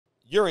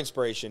your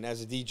inspiration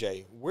as a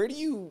DJ, where do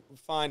you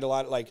find a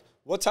lot of, like,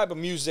 what type of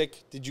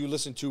music did you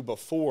listen to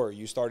before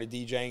you started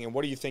DJing, and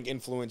what do you think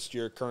influenced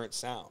your current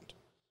sound?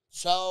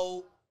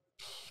 So,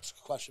 that's a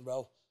good question,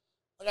 bro.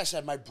 Like I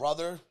said, my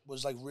brother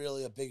was like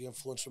really a big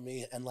influence for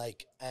me, and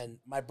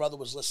my brother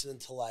was listening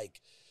to like,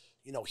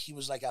 you know, he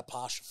was like at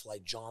posture for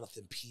like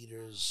Jonathan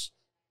Peters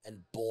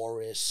and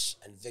Boris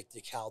and Victor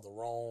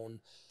Calderone,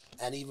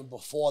 and even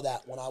before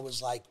that, when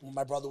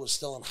my brother was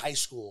still in high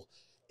school,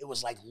 it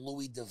was like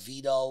Louis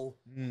DeVito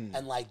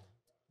and like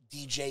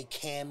DJ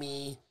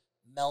Cammy,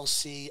 Mel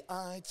C.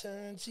 I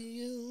turn to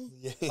you,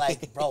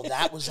 like, bro,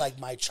 that was like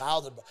my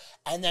childhood.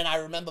 And then I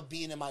remember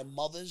being in my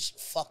mother's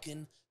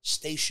fucking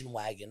station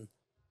wagon,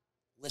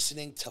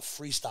 listening to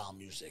freestyle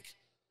music,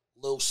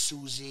 Lil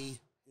Susie,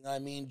 you know what I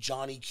mean,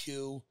 Johnny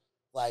Q,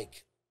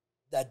 like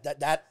that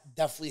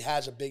definitely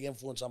has a big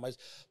influence on my.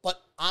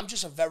 But I'm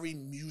just a very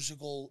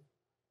musical,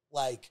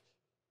 like,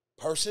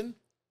 person.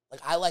 Like,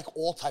 I like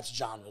all types of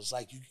genres.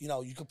 Like, you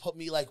know, you could put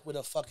me like with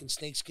a fucking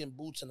snakeskin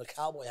boots and a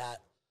cowboy hat,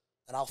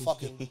 and I'll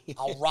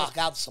rock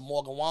out to some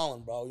Morgan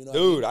Wallen, bro. You know,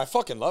 dude, I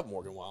fucking love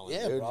Morgan Wallen.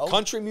 Yeah, dude. bro.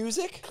 Country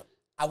music.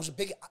 I was a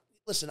big.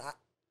 Listen,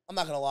 I'm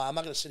not gonna lie. I'm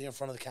not gonna sit here in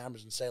front of the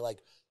cameras and say like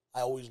I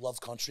always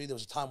loved country. There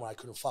was a time when I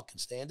couldn't fucking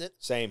stand it.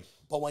 Same.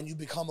 But when you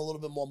become a little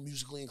bit more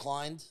musically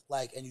inclined,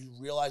 like, and you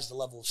realize the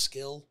level of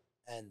skill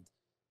and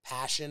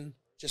passion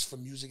just for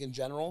music in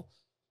general,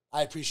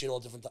 I appreciate all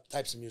different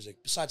types of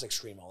music. Besides like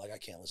screamo, like I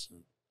can't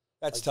listen.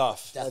 That's like,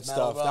 tough. Death That's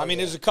metal, tough. bro, I mean,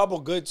 yeah. there's a couple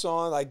good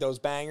songs, like those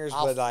bangers,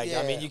 but like,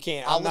 I mean, you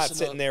can't. I'm not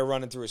sitting there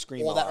running through a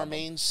screamo. All That album.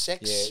 Remains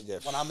 6. Yeah.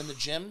 When I'm in the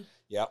gym,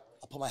 Yep.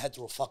 I put my head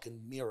through a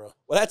fucking mirror.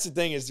 Well, that's the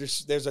thing,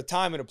 is there's a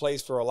time and a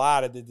place for a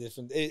lot of the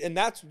different, and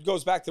that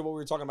goes back to what we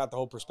were talking about, the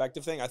whole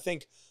perspective thing. I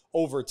think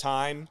over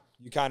time,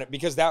 you kind of,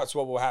 because that's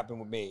what will happen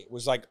with me. It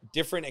was like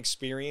different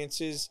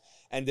experiences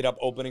ended up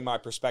opening my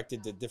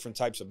perspective to different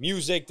types of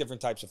music,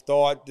 different types of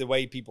thought, the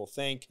way people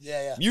think.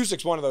 Yeah.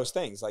 Music's one of those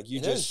things. Like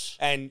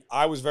and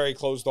I was very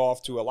closed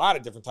off to a lot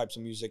of different types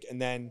of music.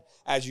 And then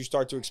as you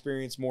start to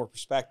experience more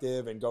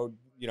perspective and go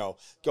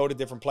to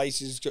different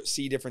places,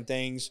 see different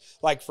things.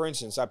 Like, for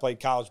instance, I played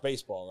college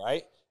baseball,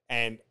 right?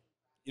 And,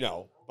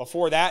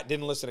 before that,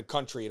 didn't listen to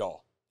country at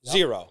all. Yep.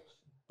 Zero.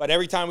 But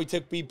every time we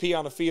took BP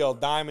on the field,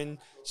 diamond,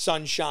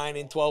 sun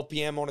shining, 12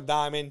 p.m. on a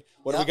diamond,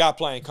 what do we got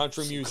playing?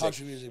 Country music.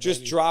 Country music,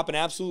 just baby. Dropping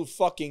absolute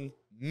fucking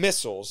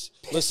missiles,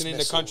 listening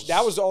to country.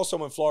 That was also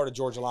when Florida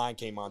Georgia Line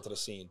came onto the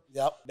scene.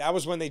 Yep. That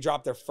was when they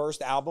dropped their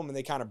first album, and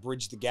they kind of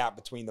bridged the gap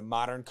between the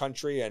modern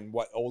country and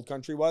what old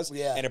country was.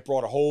 Yeah. And it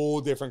brought a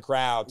whole different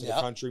crowd to the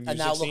country music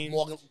scene. And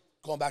now look,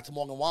 going back to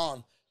Morgan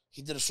Wallen,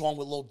 he did a song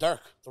with Lil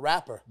Durk, the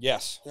rapper.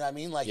 Yes. You know what I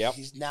mean?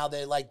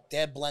 Like,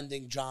 they're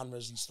blending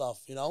genres and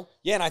stuff, you know?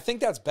 Yeah, and I think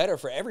that's better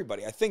for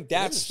everybody. I think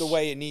that's the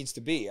way it needs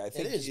to be. I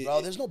think it is, bro.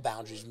 There's no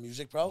boundaries in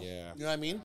music, bro. Yeah. You know what I mean?